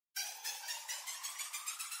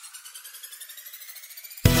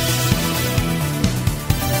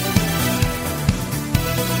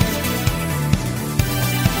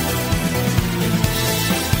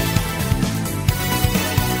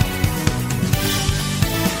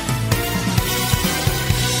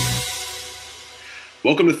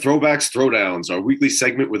Welcome to Throwdowns, our weekly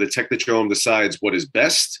segment where the Technotron decides what is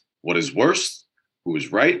best, what is worst, who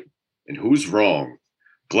is right, and who's wrong.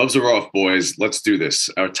 Gloves are off, boys. Let's do this.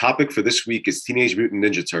 Our topic for this week is Teenage Mutant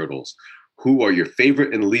Ninja Turtles. Who are your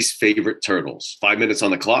favorite and least favorite turtles? 5 minutes on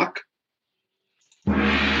the clock.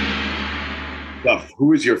 Duff,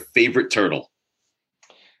 who is your favorite turtle?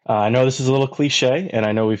 I know this is a little cliche, and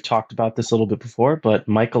I know we've talked about this a little bit before, but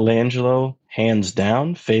Michelangelo, hands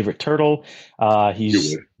down, favorite turtle.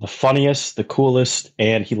 He's the funniest, the coolest,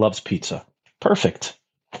 and he loves pizza. Perfect.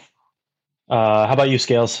 How about you,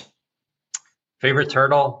 Scales? Favorite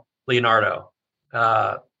turtle, Leonardo.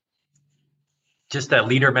 Just that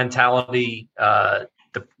leader mentality.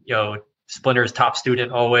 Splinter's top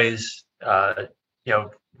student always. Does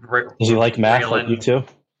he like math like you too?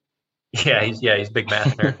 Yeah, he's a big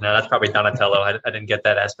math nerd. No, that's probably Donatello. I didn't get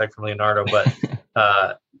that aspect from Leonardo,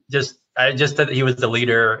 but just that he was the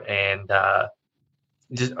leader and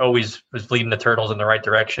just always was leading the turtles in the right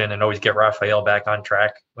direction and always get Raphael back on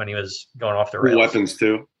track when he was going off the rails. Cool weapons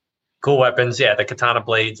too. Cool weapons, yeah. The katana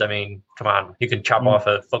blades. I mean, come on, you can chop off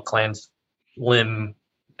a Foot Clan's limb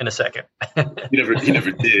in a second. He never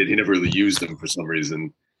did. He never really used them for some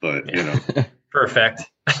reason, but Perfect.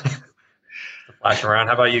 Flash around.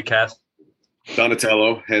 How about you, Cass?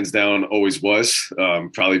 Donatello, hands down, always was.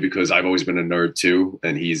 Probably because I've always been a nerd too,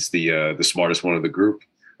 and he's the smartest one of the group.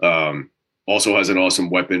 Also has an awesome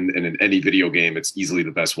weapon, and in any video game, it's easily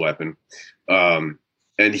the best weapon.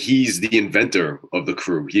 And he's the inventor of the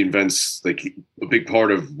crew. He invents, like, a big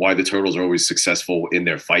part of why the turtles are always successful in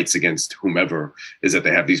their fights against whomever is that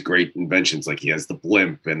they have these great inventions. Like he has the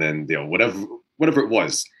blimp, and then whatever it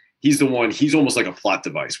was. He's the one. He's almost like a plot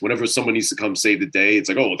device. Whenever someone needs to come save the day, it's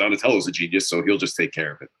like, oh, well, Donatello's a genius, so he'll just take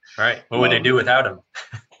care of it. All right. What would they do without him?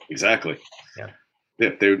 Exactly. Yeah.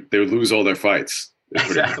 They would lose all their fights.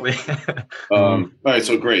 Exactly. All right.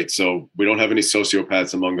 So great. So we don't have any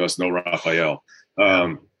sociopaths among us. No Raphael.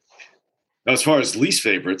 Now, as far as least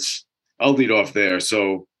favorites, I'll lead off there.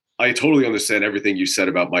 So I totally understand everything you said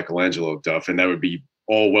about Michelangelo, Duff, and that would be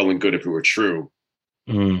all well and good if it were true.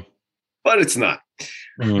 But it's not.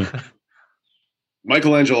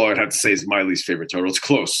 Michelangelo, I'd have to say, is my least favorite turtle. It's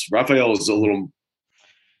close. Raphael is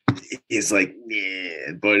like,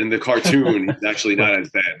 yeah, but in the cartoon, he's actually not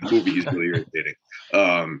as bad. In the movie, he's really irritating.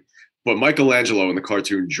 But Michelangelo in the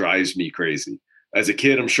cartoon drives me crazy. As a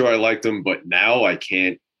kid, I'm sure I liked him, but now I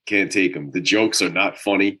can't take him. The jokes are not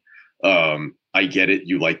funny. I get it.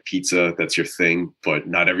 You like pizza. That's your thing, but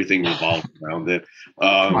not everything revolves around it.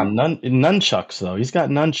 Come on, nunchucks, though. He's got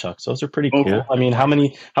nunchucks. Those are pretty cool. Okay. I mean, how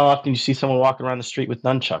often do you see someone walking around the street with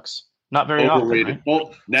nunchucks? Not very Overrated. often. Right?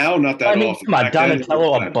 Well, now not that often. Come on,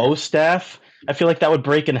 Donatello, a bow staff. I feel like that would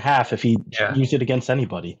break in half if he used it against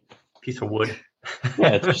anybody. Piece of wood.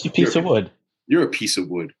 Yeah, it's just a piece of wood. You're a piece of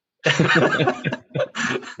wood.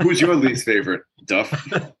 Who's your least favorite, Duff?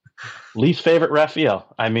 Least favorite,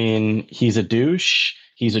 Raphael. I mean, he's a douche.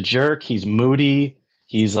 He's a jerk. He's moody.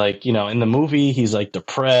 He's like, in the movie, he's like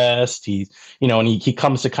depressed. And he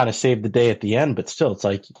comes to kind of save the day at the end, but still, it's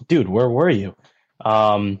like, dude, where were you?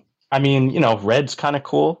 I mean, red's kind of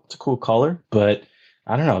cool. It's a cool color, but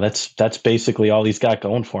I don't know. That's basically all he's got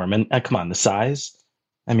going for him. And come on, the size.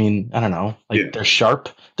 I mean, I don't know. They're sharp,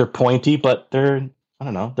 they're pointy, but they're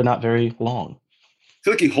not very long. I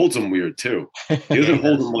feel like he holds them weird too. He doesn't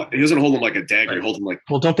hold them like a dagger. He holds them like.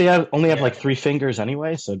 Well, don't they only have like 3 fingers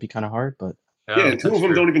anyway? So it'd be kind of hard. But and 2 of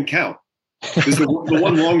them don't even count. There's the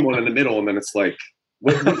one long one in the middle, and then it's like,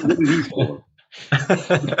 what is he for?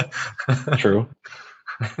 True.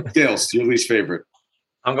 Scales, your least favorite.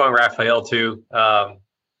 I'm going Raphael too.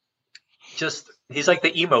 He's like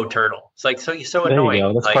the emo turtle. It's like he's so annoying. There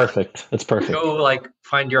you go. That's perfect. That's perfect. Go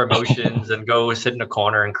find your emotions and go sit in a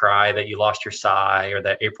corner and cry that you lost your sigh or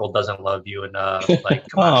that April doesn't love you enough. Like,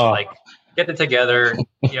 come on, get it together.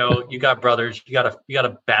 You got brothers. You got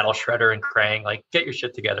a battle Shredder and Krang. Like, get your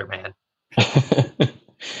shit together, man.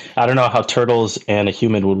 I don't know how turtles and a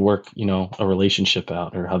human would work. A relationship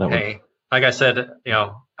out or how that would. Like I said,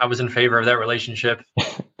 I was in favor of that relationship.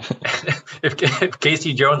 If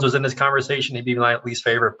Casey Jones was in this conversation, he'd be my least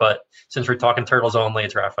favorite. But since we're talking turtles only,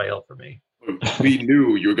 it's Raphael for me. We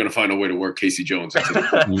knew you were going to find a way to work Casey Jones into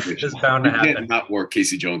the It's bound to happen. You can't not work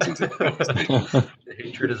Casey Jones into the conversation. The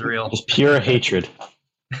hatred is real. Just pure hatred.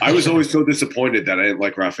 I was always so disappointed that I didn't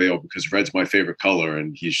like Raphael because red's my favorite color,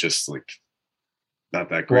 and he's just like not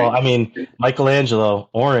that great. Well, I mean, Michelangelo,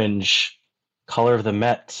 orange, color of the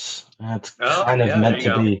Mets. That's kind of meant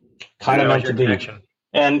to be. Kind of meant to be. Connection.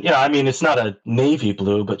 And I mean, it's not a navy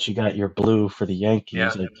blue, but you got your blue for the Yankees.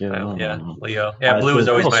 Yeah, Leo. Yeah, blue is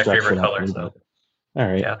always my favorite color. So. All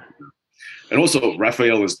right. Yeah. And also,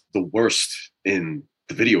 Raphael is the worst in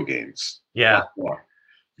the video games. Yeah.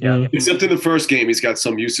 Yeah. Except in the first game, he's got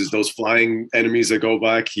some uses. Those flying enemies that go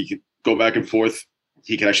back, he can go back and forth.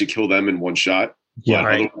 He can actually kill them in one shot. Yeah.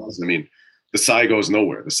 Right. Otherwise, I mean, the Sai goes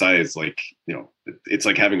nowhere. The Sai is like, it's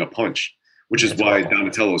like having a punch, which is why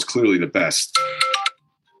Donatello is clearly the best.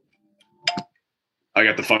 I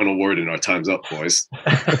got the final word and our time's up, boys.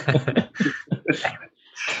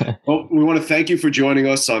 Well, we want to thank you for joining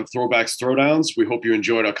us on Throwbacks Throwdowns. We hope you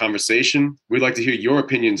enjoyed our conversation. We'd like to hear your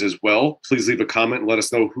opinions as well. Please leave a comment and let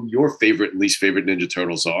us know who your favorite and least favorite Ninja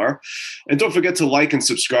Turtles are. And don't forget to like and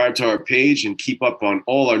subscribe to our page and keep up on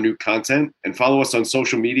all our new content. And follow us on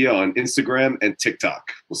social media on Instagram and TikTok.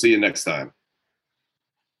 We'll see you next time.